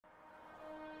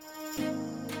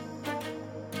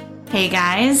Hey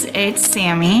guys, it's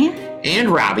Sammy. And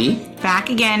Robbie. Back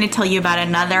again to tell you about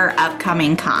another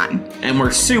upcoming con. And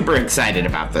we're super excited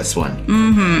about this one.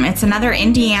 It's another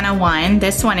Indiana one.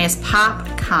 This one is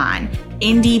PopCon.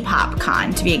 Indie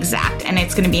PopCon to be exact. And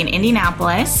it's going to be in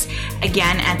Indianapolis,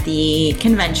 again at the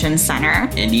Convention Center.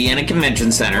 Indiana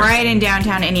Convention Center. Right in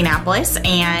downtown Indianapolis.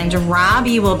 And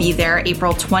Robbie will be there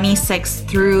April 26th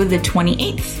through the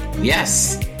 28th.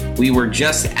 Yes. We were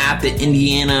just at the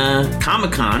Indiana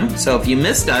Comic-Con, so if you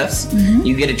missed us,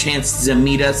 you get a chance to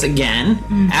meet us again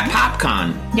at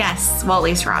PopCon. Yes, well, at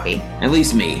least Robbie. At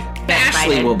least me.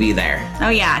 Ashley will be there. Oh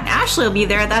yeah, Ashley will be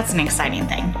there. That's an exciting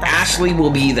thing. Ashley will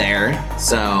be there,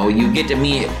 so you get to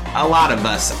meet a lot of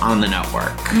us on the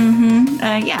network.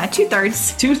 Yeah,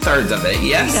 2/3. 2/3 of it,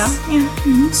 yes. There you go.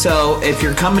 Yeah. So if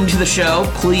you're coming to the show,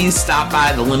 please stop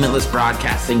by the Limitless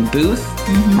Broadcasting booth.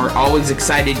 We're always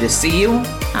excited to see you.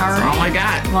 That's all I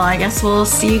got. Well, I guess we'll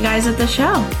see you guys at the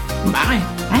show. Bye.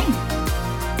 Bye.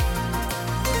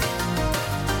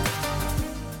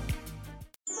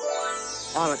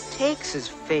 All it takes is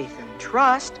faith and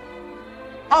trust.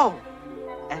 Oh,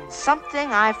 and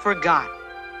something I forgot.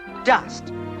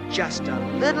 Dust. Just a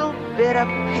little bit of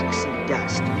pixie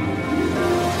dust.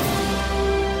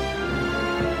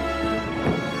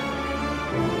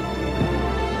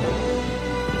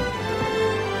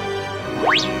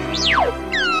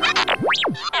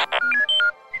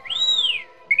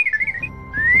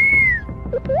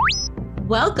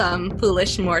 Welcome,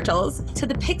 foolish mortals, to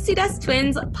the Pixie Dust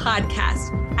Twins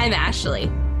podcast. I'm Ashley.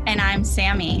 And I'm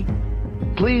Sammy.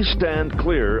 Please stand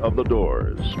clear of the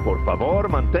doors. Por favor,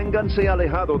 manténganse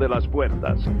alejado de las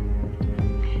puertas.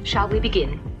 Shall we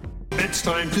begin? It's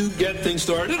time to get things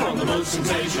started on the most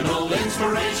sensational,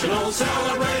 inspirational,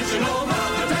 celebrational,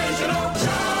 motivational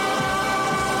show.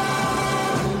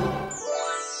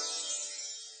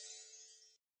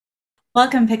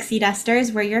 Welcome, Pixie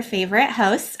Dusters. We're your favorite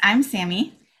hosts. I'm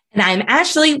Sammy. And I'm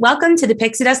Ashley. Welcome to the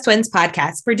Pixie Dust Twins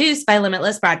podcast, produced by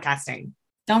Limitless Broadcasting.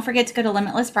 Don't forget to go to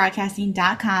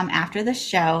limitlessbroadcasting.com after the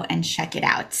show and check it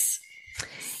out. So,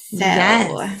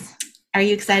 Yes. Are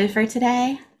you excited for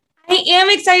today? I am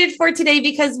excited for today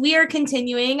because we are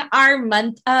continuing our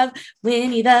month of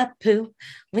Winnie the Pooh.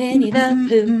 Winnie the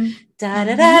Pooh. Da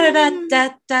da da da da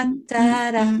da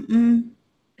da da.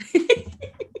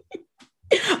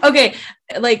 Okay,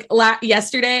 like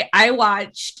yesterday, I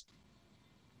watched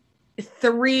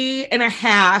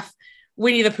 3.5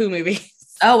 Winnie the Pooh movies.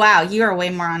 Oh, wow. You are way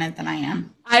more on it than I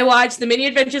am. I watched The Mini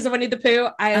Adventures of Winnie the Pooh.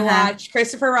 I watched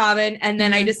Christopher Robin. And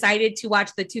then I decided to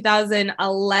watch the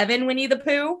 2011 Winnie the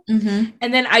Pooh.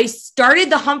 And then I started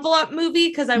the Humph-Up movie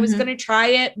because I was going to try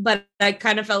it, but I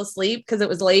kind of fell asleep because it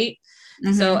was late.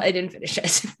 So I didn't finish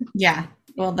it. Yeah.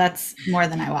 Well, that's more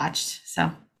than I watched.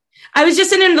 So I was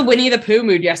just in the Winnie the Pooh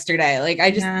mood yesterday. Like I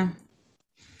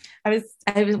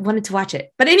wanted to watch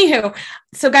it. But anywho,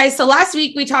 so last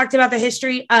week we talked about the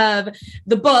history of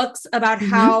the books, about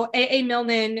how A.A.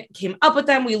 Milne came up with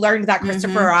them. We learned that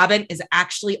Christopher Robin is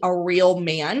actually a real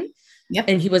man. Yep.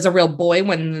 And he was a real boy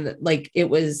when it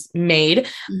was made.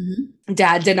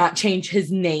 Dad did not change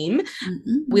his name.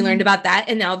 We learned about that.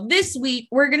 And now this week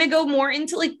we're going to go more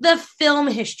into the film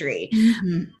history.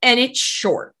 And it's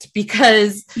short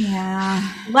because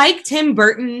like Tim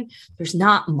Burton, there's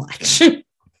not much.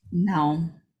 No.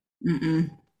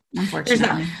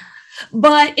 Unfortunately.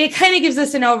 But it kind of gives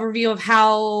us an overview of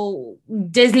how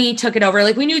Disney took it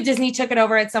over. We knew Disney took it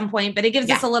over at some point, but it gives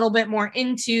us a little bit more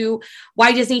into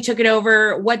why Disney took it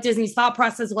over, what Disney's thought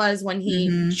process was when he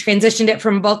transitioned it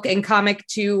from book and comic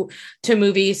to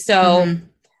movie. So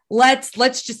let's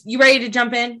just, you ready to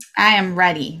jump in? I am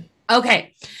ready.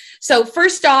 Okay. So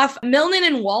first off, Milne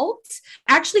and Walt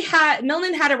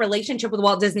Milne had a relationship with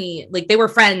Walt Disney. They were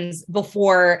friends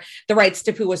before the rights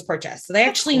to Pooh was purchased. So they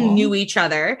actually knew each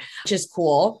other, which is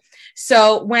cool.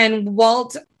 So when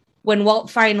Walt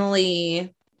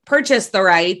finally purchased the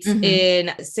rights in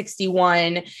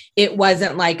 1961, it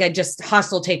wasn't a just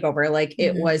hostile takeover.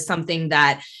 It was something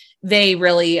that they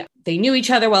knew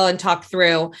each other well and talked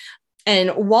through.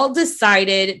 And Walt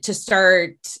decided to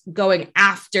start going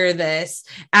after this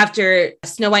after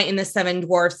Snow White and the Seven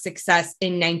Dwarfs success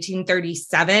in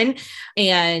 1937.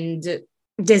 And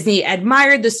Disney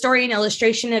admired the story and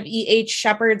illustration of E.H.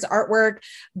 Shepard's artwork,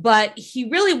 but he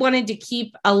really wanted to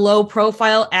keep a low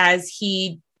profile as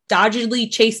he doggedly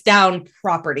chased down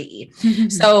property.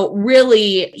 So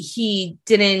really, he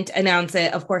didn't announce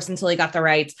it, of course, until he got the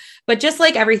rights. But just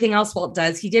like everything else Walt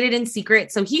does, he did it in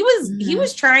secret. So he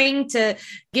was trying to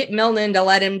get Milne to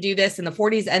let him do this in the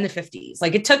 40s and the 50s.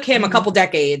 It took him a couple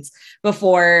decades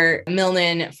before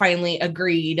Milne finally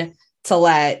agreed to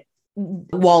let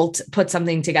Walt put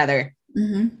something together.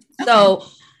 Mm-hmm. Okay. So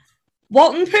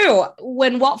Walt and Pooh,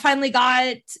 when Walt finally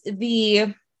got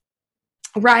the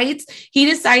rights, he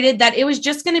decided that it was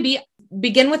just going to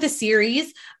begin with a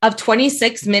series of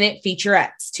 26-minute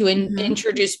featurettes to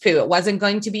introduce Pooh. It wasn't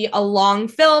going to be a long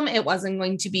film. It wasn't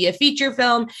going to be a feature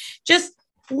film, just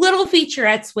little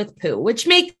featurettes with Pooh, which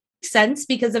makes sense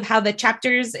because of how the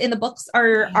chapters in the books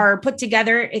are put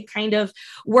together. It kind of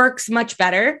works much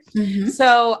better. Mm-hmm.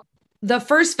 So the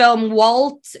first film,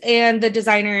 Walt and the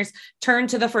designers turned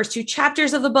to the first 2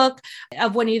 chapters of the book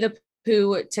of Winnie the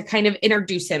Pooh to kind of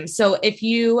introduce him. So if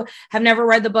you have never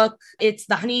read the book, it's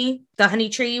the honey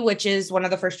tree, which is one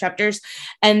of the first chapters,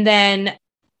 and then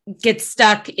gets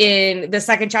stuck in the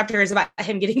second chapter is about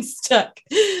him getting stuck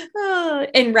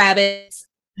in Rabbit's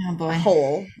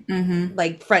hole,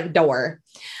 like front door.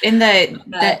 In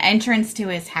the entrance to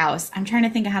his house. I'm trying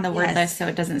to think of how to word this so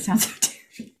it doesn't sound so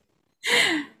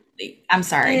different. I'm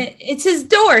sorry. It's his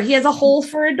door. He has a hole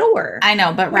for a door. I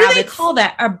know, but what do they call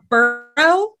that? A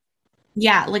burrow?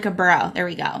 Yeah, like a burrow. There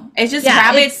we go. It's just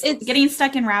Rabbit's it's getting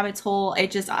stuck in Rabbit's hole. It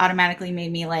just automatically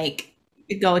made me like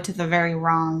go to the very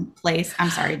wrong place. I'm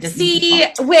sorry. Disney See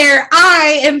where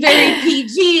I am very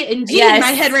PG and G in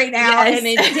my head right now, and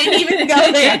it didn't even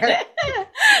go there.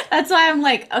 That's why I'm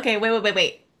like, okay,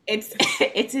 wait.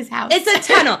 It's his house. It's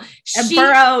a tunnel. A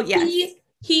burrow. Yes.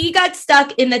 He got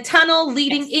stuck in the tunnel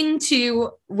leading into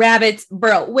Rabbit's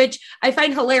burrow, which I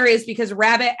find hilarious because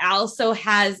Rabbit also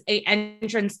has an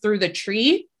entrance through the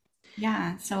tree.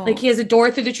 Yeah. So like he has a door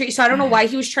through the tree. So I don't know why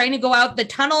he was trying to go out the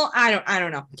tunnel. I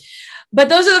don't know. But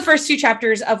those are the first 2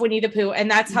 chapters of Winnie the Pooh. And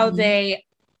that's how they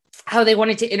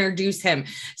wanted to introduce him.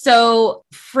 So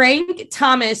Frank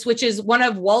Thomas, which is one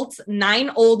of Walt's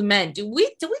 9 old men. Do we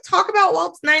talk about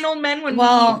Walt's 9 old men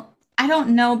I don't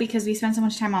know because we spent so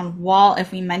much time on Walt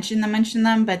if we mention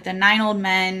them, but the 9 old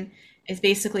men is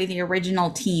basically the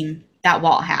original team that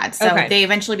Walt had. So they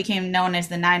eventually became known as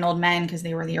the 9 old men because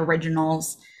they were the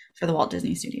originals for the Walt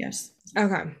Disney Studios.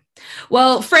 Okay.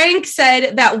 Well, Frank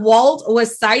said that Walt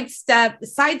was sidestepped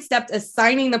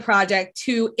assigning the project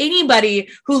to anybody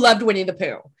who loved Winnie the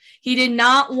Pooh. He did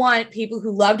not want people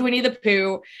who loved Winnie the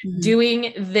Pooh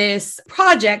doing this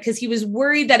project because he was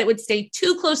worried that it would stay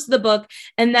too close to the book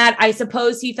and that I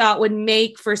suppose he thought would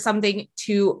make for something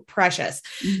too precious.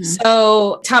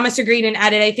 So Thomas agreed and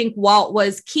added, I think Walt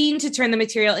was keen to turn the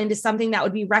material into something that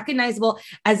would be recognizable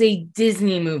as a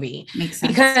Disney movie. Makes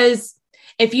sense. Because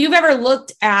if you've ever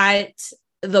looked at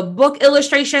the book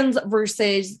illustrations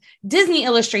versus Disney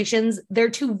illustrations,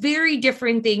 they're 2 very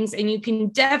different things. And you can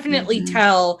definitely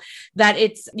tell that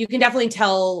you can definitely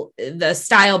tell the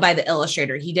style by the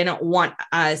illustrator. He didn't want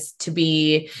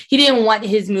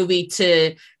his movie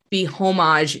to be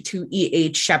homage to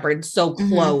E.H. Shepard so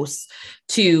close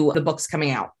to the books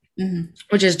coming out,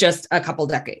 which is just a couple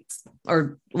decades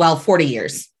 40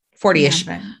 years. 40-ish.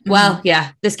 Well,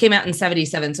 this came out in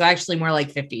 1977, so actually more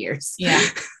like 50 years. Yeah.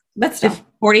 But still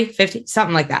 40, 50,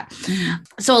 something like that.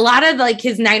 So a lot of like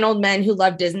his 9 old men who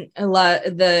loved Disney,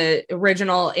 the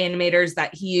original animators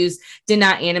that he used did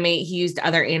not animate. He used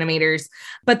other animators,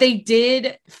 but they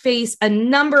did face a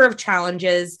number of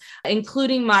challenges,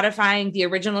 including modifying the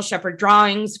original Shepard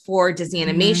drawings for Disney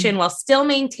animation while still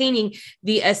maintaining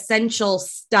the essential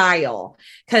style.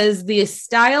 Because the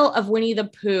style of Winnie the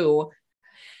Pooh,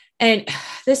 and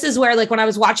this is where, like, when I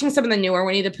was watching some of the newer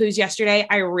Winnie the Poohs yesterday,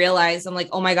 I realized, I'm like,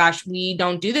 oh my gosh, we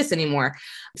don't do this anymore.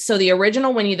 So the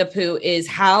original Winnie the Pooh is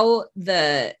how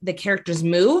the characters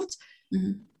moved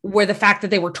were the fact that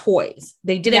they were toys.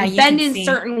 They didn't bend in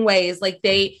certain ways. Like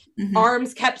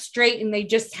arms kept straight and they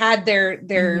just had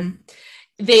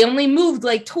they only moved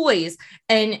like toys.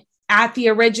 And at the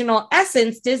original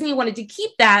essence, Disney wanted to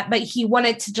keep that, but he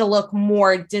wanted to look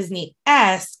more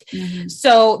Disney-esque.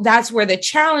 So that's where the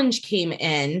challenge came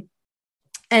in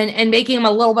and making him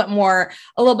a little bit more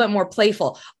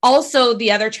playful. Also,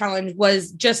 the other challenge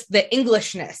was just the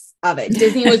Englishness of it.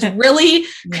 Disney was really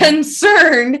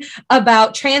concerned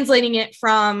about translating it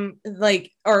from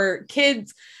or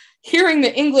kids hearing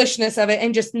the Englishness of it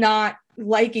and just not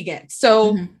liking it.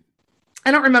 So I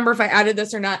don't remember if I added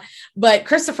this or not, but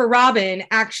Christopher Robin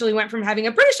actually went from having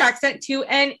a British accent to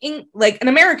an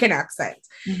American accent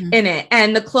in it.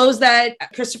 And the clothes that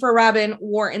Christopher Robin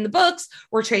wore in the books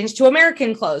were changed to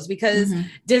American clothes because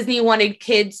Disney wanted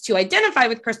kids to identify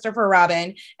with Christopher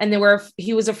Robin. And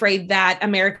he was afraid that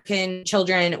American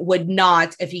children would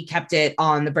not if he kept it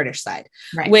on the British side,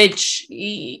 which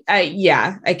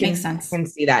I can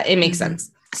see that. It makes sense.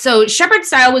 So Shepard's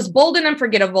style was bold and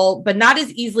unforgettable, but not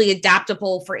as easily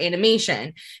adaptable for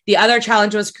animation. The other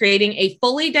challenge was creating a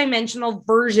fully dimensional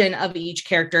version of each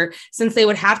character, since they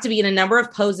would have to be in a number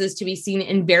of poses to be seen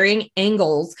in varying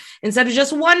angles instead of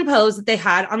just one pose that they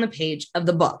had on the page of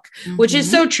the book, which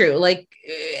is so true. Like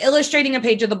illustrating a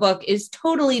page of the book is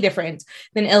totally different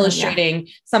than illustrating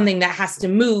something that has to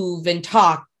move and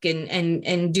talk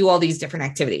and do all these different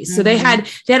activities. So they had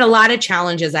a lot of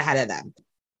challenges ahead of them.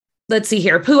 Let's see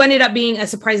here. Pooh ended up being a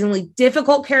surprisingly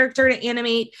difficult character to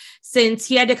animate, since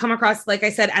he had to come across, like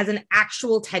I said, as an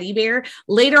actual teddy bear.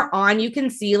 Later on, you can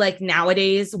see, like,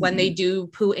 nowadays when they do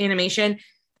Pooh animation,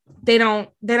 they don't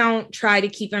try to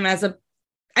keep him as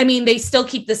they still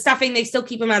keep the stuffing, they still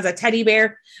keep him as a teddy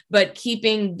bear, but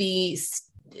keeping the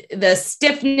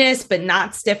stiffness, but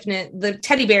not stiffness, the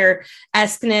teddy bear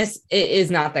esqueness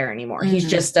is not there anymore. He's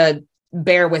just a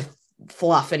bear with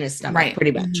fluff in his stomach, pretty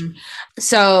much.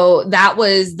 So that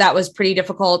was pretty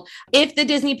difficult. If the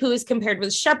Disney Pooh is compared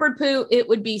with Shepherd Pooh, it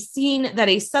would be seen that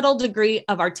a subtle degree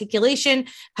of articulation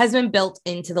has been built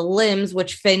into the limbs,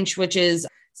 which Finch, which is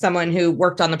someone who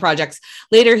worked on the projects.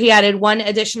 Later, he added one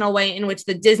additional way in which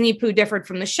the Disney Pooh differed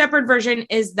from the Shepherd version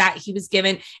is that he was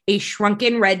given a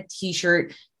shrunken red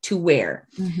t-shirt to wear.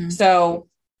 So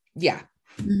yeah.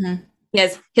 He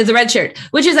has a red shirt,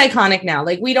 which is iconic now.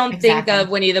 Like, we don't think of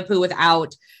Winnie the Pooh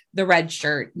without the red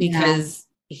shirt, because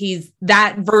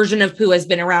that version of Pooh has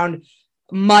been around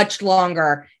much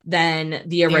longer than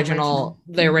the original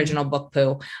book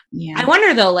Pooh. I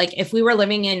wonder though, like, if we were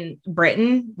living in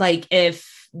Britain, like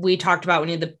if we talked about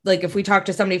if we talked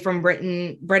to somebody from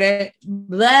from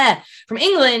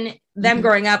England, them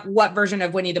growing up, what version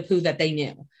of Winnie the Pooh that they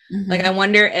knew. Like, I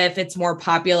wonder if it's more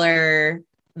popular,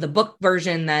 the book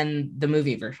version, than the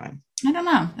movie version. I don't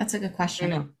know. That's a good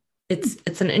question. I know.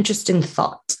 It's an interesting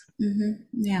thought.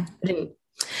 Yeah.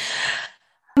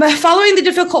 Following the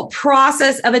difficult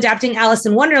process of adapting Alice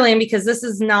in Wonderland, because this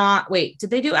is not, did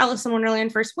they do Alice in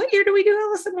Wonderland first? What year do we do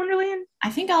Alice in Wonderland? I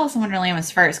think Alice in Wonderland was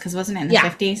first, because wasn't it in the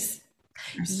 50s?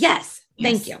 Yes.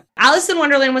 Thank you. Alice in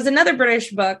Wonderland was another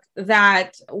British book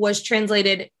that was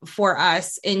translated for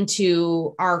us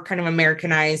into our kind of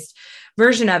Americanized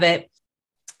version of it.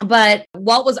 But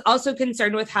Walt was also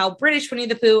concerned with how British Winnie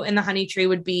the Pooh and the Honey Tree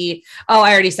would be. Oh,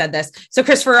 I already said this. So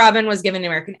Christopher Robin was given an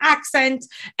American accent,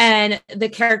 and the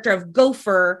character of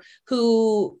Gopher,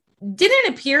 who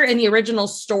didn't appear in the original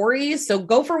story. So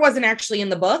Gopher wasn't actually in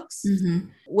the books,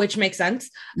 which makes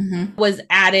sense, was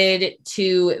added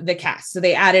to the cast. So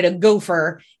they added a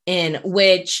Gopher in,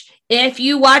 which if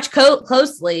you watch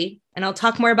closely, and I'll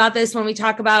talk more about this when we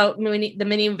talk about the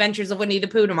mini adventures of Winnie the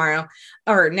Pooh tomorrow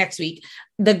or next week,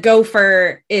 the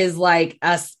Gopher is like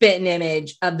a spitting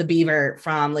image of the beaver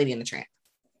from Lady and the Tramp.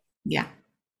 Yeah.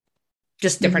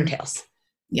 Just different tales.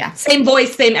 Yeah. Same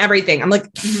voice, same everything. I'm like,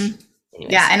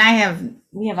 yeah. And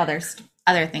we have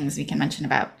other things we can mention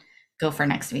about Gopher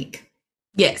next week.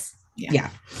 Yes.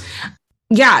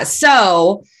 Yeah.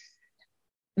 So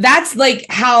that's like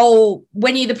how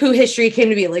Winnie the Pooh history came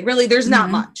to be. Like, really, there's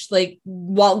not much. Like,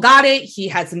 Walt got it. He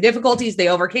had some difficulties. They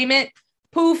overcame it.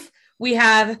 Poof. We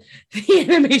have the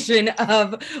animation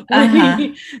of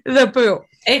Winnie the Pooh.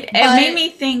 It made me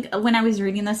think, when I was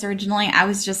reading this originally, I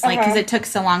was just like, because it took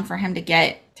so long for him to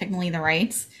get technically the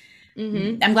rights.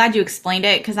 I'm glad you explained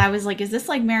it, because I was like, is this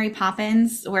like Mary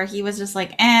Poppins, where he was just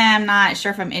like, I'm not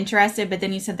sure if I'm interested, but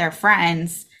then you said they're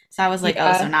friends. So I was like,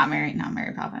 so not Mary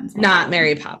Poppins. Not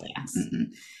Mary Poppins. Yeah.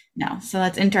 No. So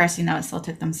that's interesting, though. It still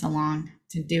took them so long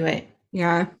to do it.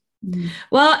 Yeah.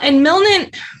 Well, and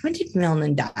Milne, when did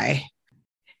Milne die?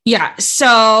 Yeah.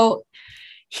 So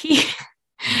he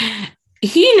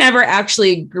never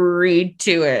actually agreed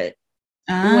to it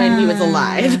when he was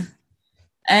alive.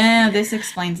 This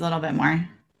explains a little bit more.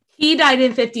 He died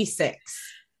in 1956.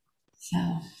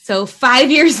 So 5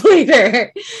 years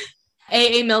later,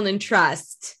 A.A. Milne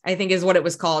Trust, I think is what it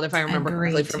was called, if I remember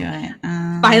correctly,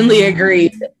 finally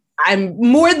agreed. I'm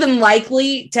more than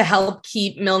likely to help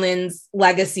keep Milne's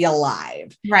legacy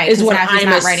alive. Right. Is what I'm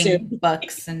not writing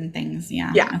books and things.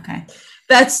 Yeah. Okay.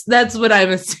 That's what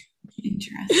I'm assuming.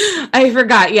 Interesting. I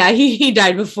forgot. Yeah. He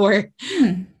died before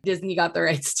Disney got the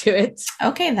rights to it.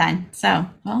 Okay, then. So,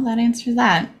 well, that answers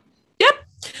that. Yep.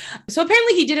 So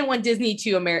apparently he didn't want Disney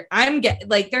to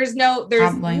there's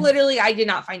literally, I did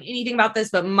not find anything about this,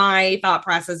 but my thought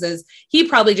process is he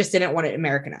probably just didn't want it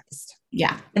Americanized.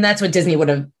 Yeah. And that's what Disney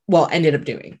ended up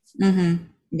doing.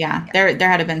 Yeah. There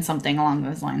had to been something along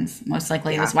those lines. Most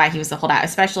likely was why he was the holdout,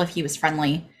 especially if he was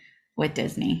friendly with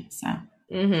Disney. So.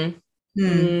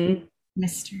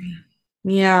 Mystery.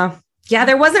 Yeah. Yeah.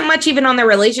 There wasn't much even on their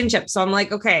relationship. So I'm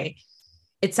like, okay,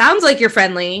 it sounds like you're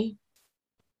friendly.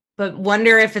 but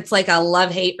wonder if it's like a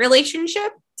love-hate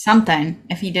relationship. Something,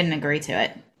 if he didn't agree to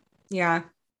it. Yeah.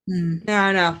 I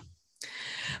don't know.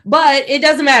 But it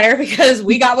doesn't matter because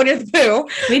we got Winnie the Pooh.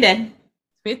 We did.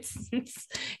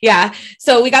 Yeah.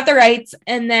 So we got the rights.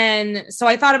 And then, so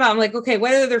I thought about, I'm like, okay,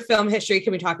 what other film history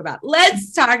can we talk about?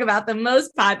 Let's talk about the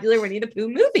most popular Winnie the Pooh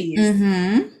movies.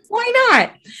 Why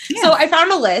not? Yeah. So I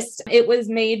found a list. It was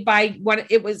made by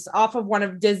it was off of one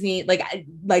of Disney, like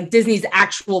Disney's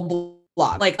actual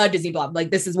blog, like a Disney blog. Like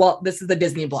this is the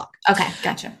Disney blog. Okay.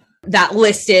 Gotcha. That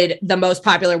listed the most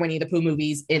popular Winnie the Pooh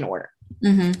movies in order.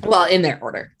 Well, in their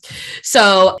order.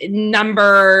 So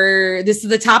this is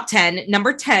the top 10.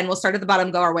 Number 10, we'll start at the bottom,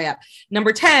 go our way up.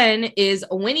 Number 10 is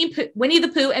Winnie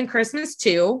the Pooh and Christmas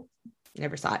 2.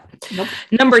 Never saw it. Nope.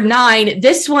 Number 9,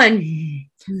 this one,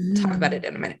 talk about it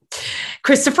in a minute.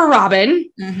 Christopher Robin.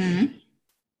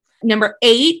 Number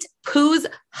 8, Pooh's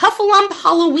Huffalump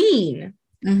Halloween.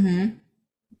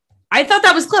 I thought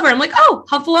that was clever. I'm like, oh,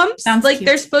 Huffalumps. Sounds like cute.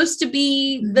 They're supposed to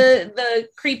be the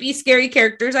creepy, scary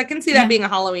characters. I can see that being a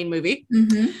Halloween movie.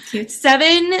 Cute.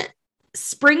 7,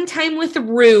 Springtime with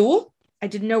Roo. I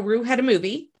didn't know Roo had a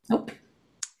movie. Nope.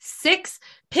 6,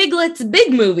 Piglet's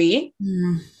Big Movie.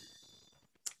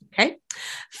 Okay.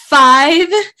 5,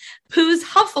 Pooh's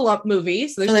Huffalump movie.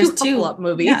 So there's two Huffalump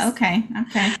movies. Yeah, okay.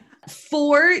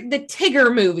 4, the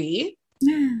Tigger movie.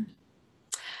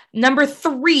 Number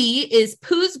 3 is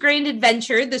Pooh's Grand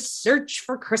Adventure, The Search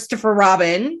for Christopher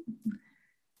Robin.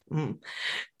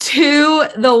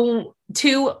 2,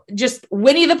 just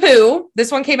Winnie the Pooh. This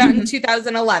one came out in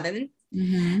 2011.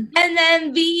 And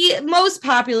then the most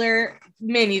popular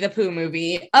Minnie the Pooh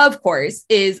movie, of course,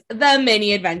 is The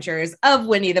Mini Adventures of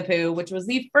Winnie the Pooh, which was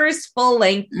the first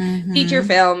full-length feature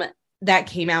film that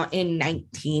came out in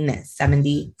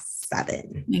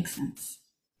 1977. Makes sense.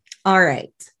 All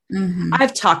right.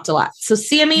 I've talked a lot. So,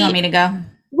 Sammy, you want me to go?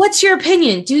 What's your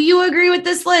opinion? Do you agree with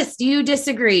this list? Do you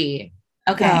disagree?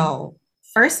 Okay. Go.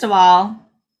 First of all,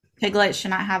 Piglet should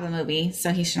not have a movie,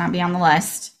 so he should not be on the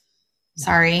list.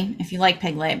 Sorry if you like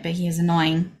Piglet, but he is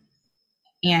annoying.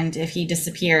 And if he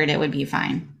disappeared, it would be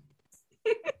fine.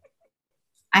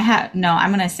 I'm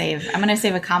gonna save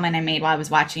a comment I made while I was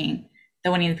watching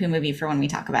the Winnie the Pooh movie for when we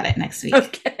talk about it next week.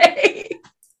 Okay.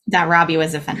 That Robbie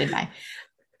was offended by.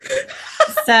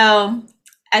 So,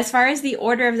 as far as the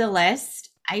order of the list,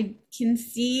 I can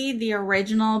see the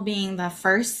original being the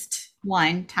first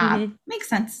one top. Makes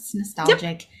sense. It's nostalgic.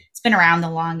 Yep. It's been around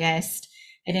the longest.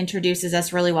 It introduces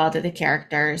us really well to the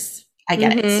characters. I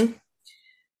get it.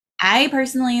 I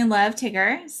personally love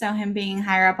Tigger, so him being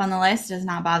higher up on the list does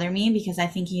not bother me because I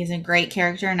think he is a great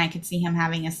character and I could see him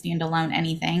having a standalone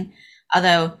anything.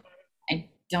 Although I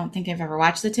don't think I've ever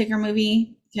watched the Tigger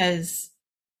movie because,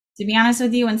 to be honest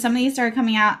with you, when some of these started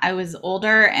coming out, I was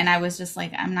older and I was just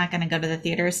like, I'm not going to go to the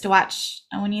theaters to watch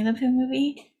a Winnie the Pooh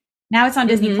movie. Now it's on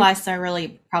Disney Plus, so I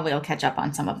really probably will catch up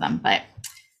on some of them. But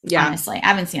honestly, I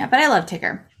haven't seen it, but I love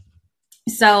Tigger.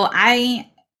 So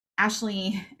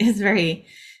Ashley is very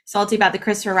salty about the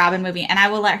Christopher Robin movie, and I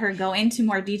will let her go into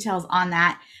more details on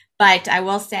that. But I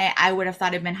will say I would have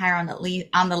thought it'd been higher on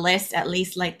the list, at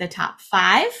least like the top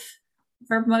 5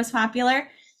 for most popular.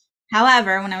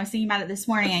 However, when I was thinking about it this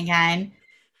morning again,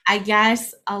 I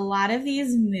guess a lot of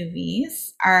these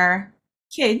movies are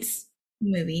kids'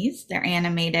 movies. They're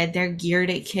animated. They're geared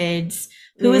at kids.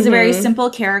 Pooh is a very simple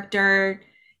character.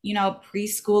 You know,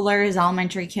 preschoolers,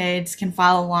 elementary kids can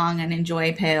follow along and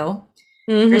enjoy Pooh.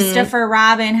 Christopher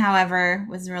Robin, however,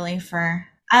 was really for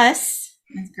us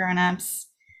as grown-ups.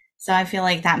 So I feel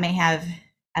like that may have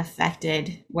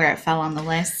affected where it fell on the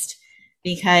list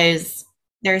because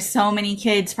there's so many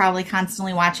kids probably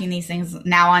constantly watching these things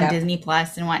now on Disney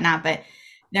Plus and whatnot, but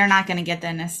they're not going to get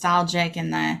the nostalgic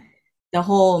and the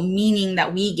whole meaning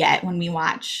that we get when we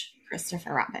watch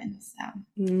Christopher Robin. So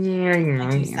my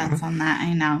 2 cents on that,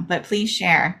 I know. But please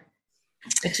share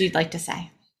what you'd like to say.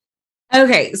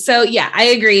 Okay, so yeah, I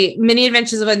agree. Mini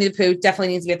Adventures of Winnie the Pooh definitely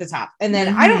needs to be at the top. And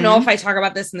then I don't know if I talk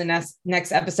about this in the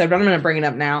next episode, but I'm going to bring it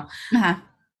up now.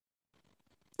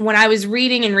 When I was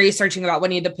reading and researching about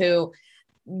Winnie the Pooh,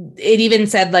 it even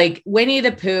said like Winnie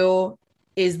the Pooh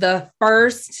is the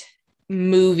first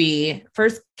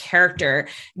character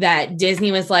that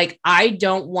Disney was like, I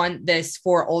don't want this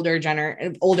for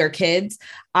older kids.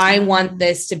 I want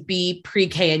this to be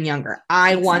pre-K and younger.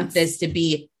 I want this to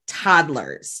be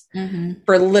toddlers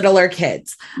for littler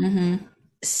kids.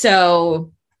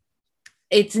 So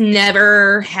it's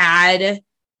never had,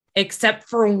 except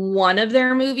for one of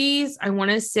their movies. I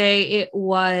want to say it's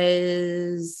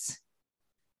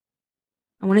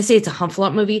a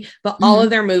Hufflepuff movie, but all of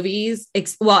their movies,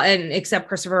 except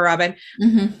Christopher Robin,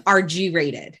 are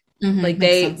G-rated. Like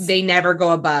they never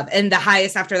go above. And the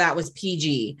highest after that was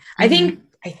PG. I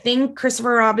think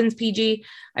Christopher Robin's PG.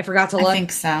 I forgot to look. I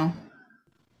think so.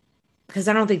 Because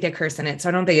I don't think they curse in it. So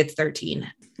I don't think it's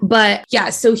 13. But yeah,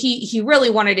 so he really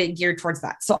wanted it geared towards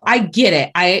that. So I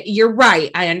get it. You're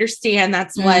right. I understand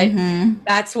that's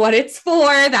what it's for.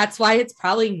 That's why it's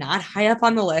probably not high up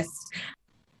on the list.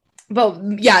 But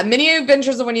yeah, Mini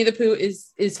Adventures of Winnie the Pooh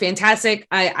is fantastic.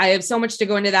 I have so much to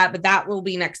go into that, but that will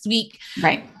be next week.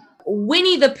 Right.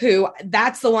 Winnie the Pooh,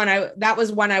 that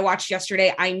was one I watched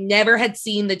yesterday. I never had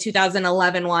seen the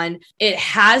 2011 one. It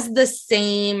has the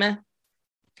same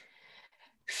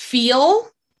feel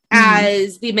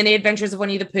as the Mini Adventures of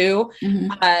Winnie the Pooh.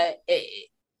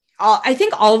 I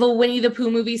think all the Winnie the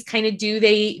Pooh movies kind of do.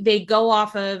 They go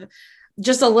off of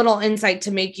just a little insight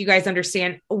to make you guys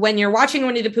understand when you're watching a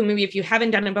Winnie the Pooh movie. If you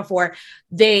haven't done it before,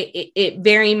 it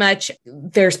very much,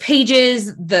 there's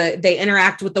pages, they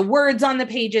interact with the words on the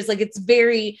pages. Like it's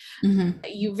very,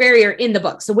 you very are in the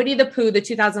book. So Winnie the Pooh, the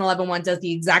 2011 one, does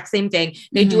the exact same thing.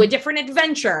 They do a different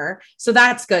adventure. So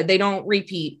that's good. They don't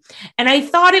repeat. And I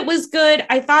thought it was good.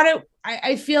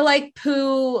 I feel like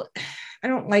Pooh, I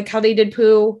don't like how they did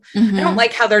Pooh. I don't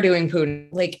like how they're doing Pooh.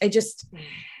 Like, I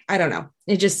don't know.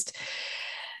 It just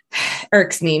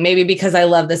irks me, maybe because I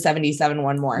love the 77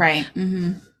 one more. Right.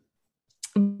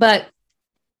 But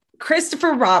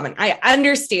Christopher Robin, I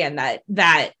understand that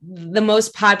the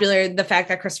most popular, the fact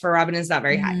that Christopher Robin is not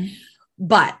very high,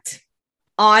 but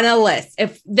on a list,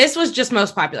 if this was just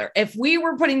most popular, if we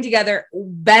were putting together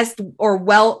best or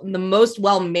the most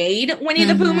well-made Winnie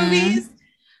the Pooh movies,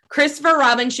 Christopher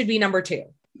Robin should be number 2.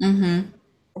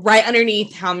 Right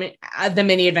underneath the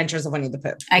Mini Adventures of Winnie the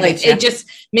Pooh. It just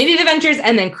Mini Adventures,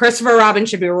 and then Christopher Robin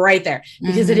should be right there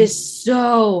because it is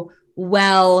so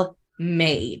well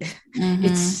made.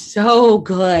 It's so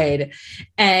good.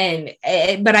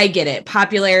 But I get it.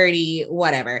 Popularity,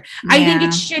 whatever. Yeah. I think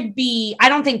it should be, I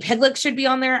don't think Piglet should be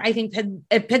on there. I think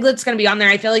if Piglet's going to be on there,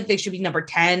 I feel like they should be number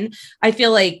 10. I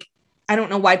feel like, I don't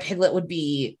know why Piglet would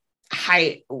be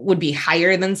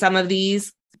higher than some of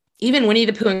these. Even Winnie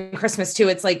the Pooh and Christmas too.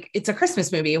 It's like, it's a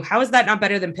Christmas movie. How is that not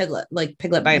better than Piglet? Like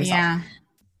Piglet by himself. Yeah,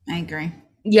 I agree.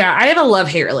 Yeah. I have a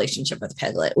love-hate relationship with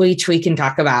Piglet, which we can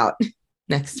talk about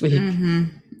next week.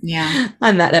 Yeah.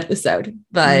 On that episode.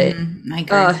 But I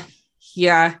agree.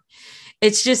 Yeah.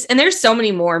 It's just, and there's so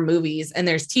many more movies and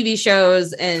there's TV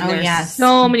shows and there's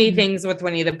so many things with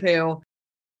Winnie the Pooh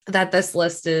that this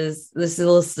list is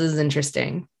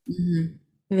interesting.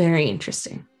 Very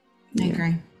interesting. I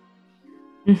agree.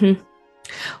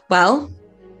 Well,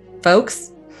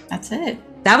 folks, that's it.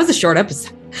 That was a short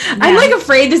episode. Yeah. I'm like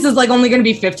afraid this is like only going to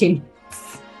be 15.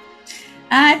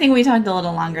 I think we talked a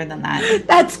little longer than that.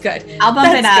 That's good. I'll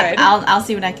bump it up. I'll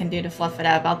see what I can do to fluff it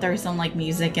up. I'll throw some like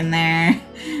music in there,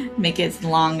 make it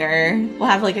longer. We'll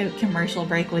have like a commercial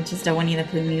break with just a Winnie the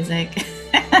Pooh music.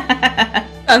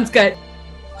 Sounds good.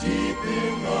 Deep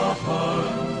in the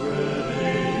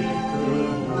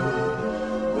 100-acre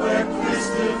wood, where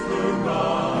Christopher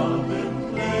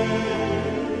Robin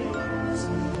plays,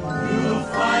 you'll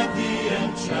find the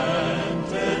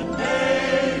enchanted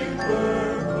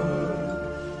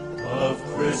neighborhood of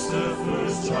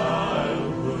Christopher's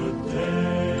childhood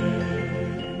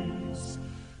days.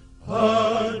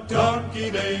 A donkey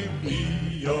named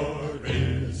Eeyore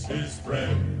is his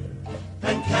friend,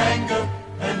 and Kanga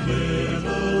and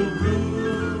Little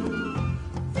Roo.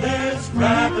 There's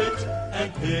Rabbit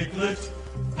and Piglet,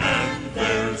 and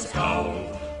there's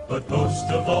Owl, but most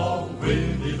of all,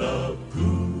 Winnie the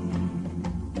Pooh.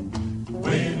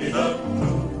 Winnie the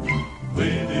Pooh,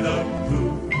 Winnie the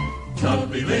Pooh.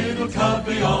 Tubby, little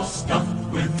Tubby, all stuffed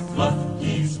with fluff.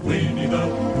 He's Winnie the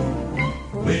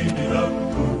Pooh, Winnie the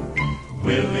Pooh.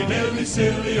 Willy-nilly,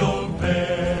 silly old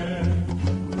bear.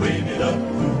 Winnie the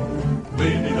Pooh,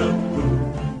 Winnie the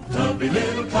Pooh. Tubby,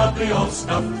 little Tubby, all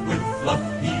stuffed with fluff.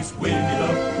 He's Winnie the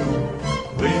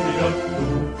Pooh, Winnie the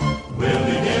Pooh.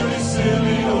 Willy-nilly,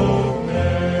 silly old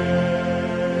bear.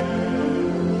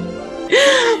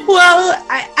 Well,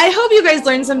 I hope you guys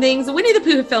learned some things. Winnie the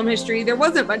Pooh film history, there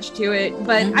wasn't much to it,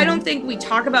 but I don't think we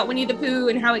talk about Winnie the Pooh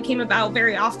and how it came about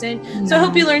very often. No. So I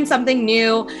hope you learned something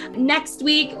new. Next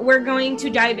week, we're going to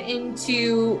dive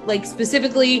into like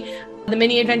specifically the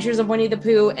Mini Adventures of Winnie the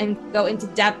Pooh and go into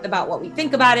depth about what we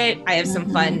think about it. I have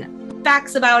some fun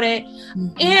facts about it.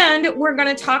 And we're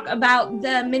going to talk about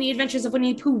the Mini Adventures of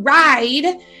Winnie the Pooh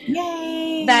ride.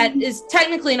 Yay! That is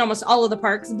technically in almost all of the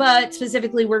parks, but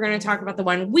specifically we're going to talk about the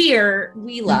one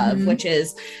we love, which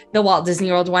is the Walt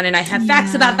Disney World one. And I have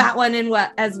facts about that one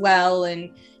as well.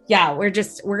 And yeah, we're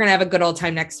going to have a good old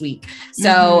time next week.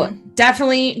 So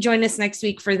definitely join us next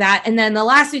week for that. And then the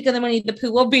last week of the Winnie the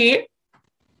Pooh will be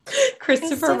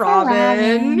Christopher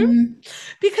Robin.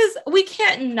 Because we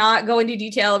can't not go into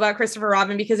detail about Christopher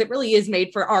Robin because it really is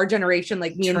made for our generation,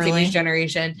 like me and Sammy's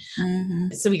generation.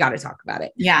 So we got to talk about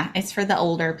it. Yeah, it's for the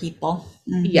older people.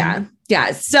 Yeah.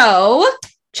 So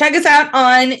check us out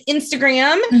on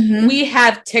Instagram. We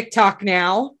have TikTok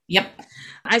now. Yep.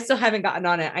 I still haven't gotten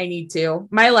on it. I need to.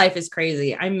 My life is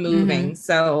crazy. I'm moving,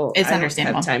 so it's I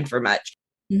understandable. don't have time for much.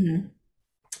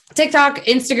 TikTok,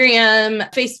 Instagram,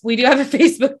 we do have a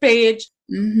Facebook page.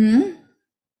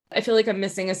 I feel like I'm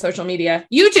missing a social media.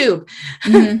 YouTube.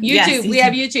 YouTube. Yes, we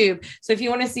have YouTube. So if you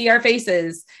want to see our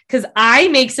faces, because I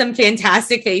make some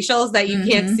fantastic facials that you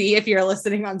can't see if you're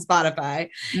listening on Spotify,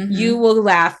 you will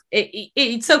laugh.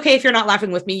 It's okay if you're not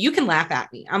laughing with me. You can laugh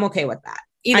at me. I'm okay with that.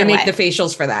 I make the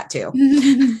facials for that too.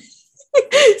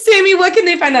 Sammy, what can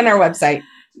they find on our website?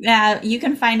 You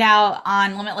can find out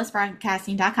on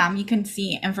limitlessbroadcasting.com. You can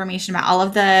see information about all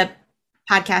of the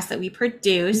podcasts that we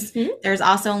produce. There's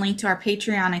also a link to our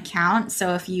Patreon account.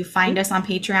 So if you find us on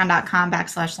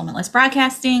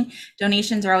patreon.com/limitlessbroadcasting,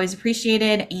 donations are always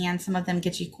appreciated. And some of them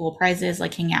get you cool prizes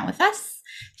like hanging out with us.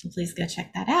 So please go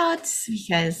check that out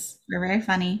because we're very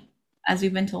funny, as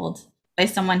we've been told by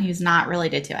someone who's not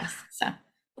related to us. So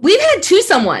we've had two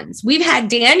someones. We've had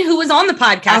Dan, who was on the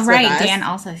podcast. Oh, right. With us. Dan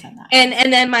also said that.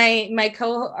 And then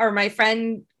my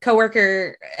friend,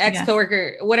 coworker,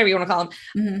 ex-coworker, whatever you want to call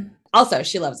him. Also,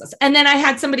 she loves us. And then I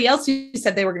had somebody else who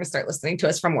said they were going to start listening to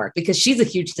us from work because she's a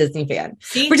huge Disney fan.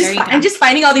 See, I'm just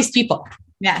finding all these people.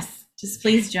 Yes. Just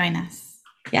please join us.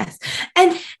 Yes.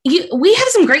 And we have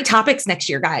some great topics next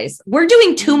year, guys. We're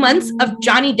doing 2 months of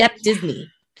Johnny Depp Disney,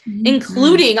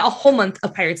 including a whole month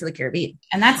of Pirates of the Caribbean.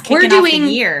 And that's kicking off the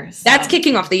year. So. That's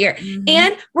kicking off the year.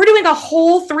 And we're doing a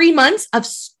whole 3 months of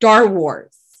Star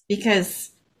Wars.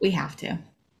 Because we have to.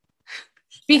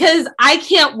 Because I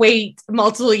can't wait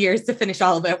multiple years to finish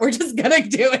all of it. We're just going to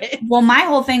do it. Well, my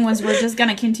whole thing was we're just going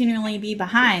to continually be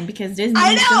behind because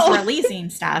Disney's just releasing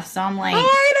stuff. So I'm like,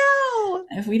 I know.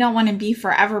 If we don't want to be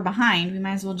forever behind, we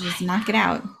might as well just knock it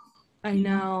out. I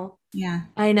know. Yeah.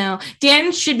 I know.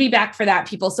 Dan should be back for that,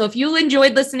 people. So if you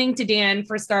enjoyed listening to Dan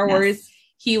for Star Wars,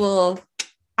 he will,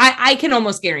 I can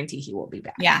almost guarantee he will be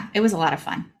back. Yeah. It was a lot of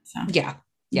fun. So yeah.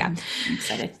 I'm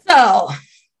excited. So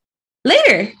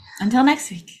later. Until next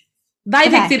week. Bye,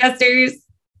 Pixie Dusters.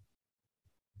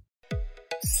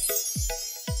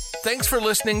 Thanks for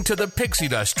listening to the Pixie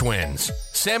Dust Twins,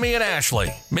 Sammy and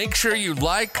Ashley. Make sure you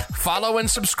like, follow, and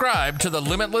subscribe to the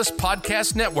Limitless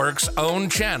Podcast Network's own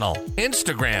channel,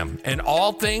 Instagram, and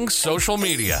all things social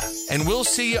media. And we'll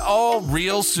see you all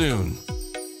real soon.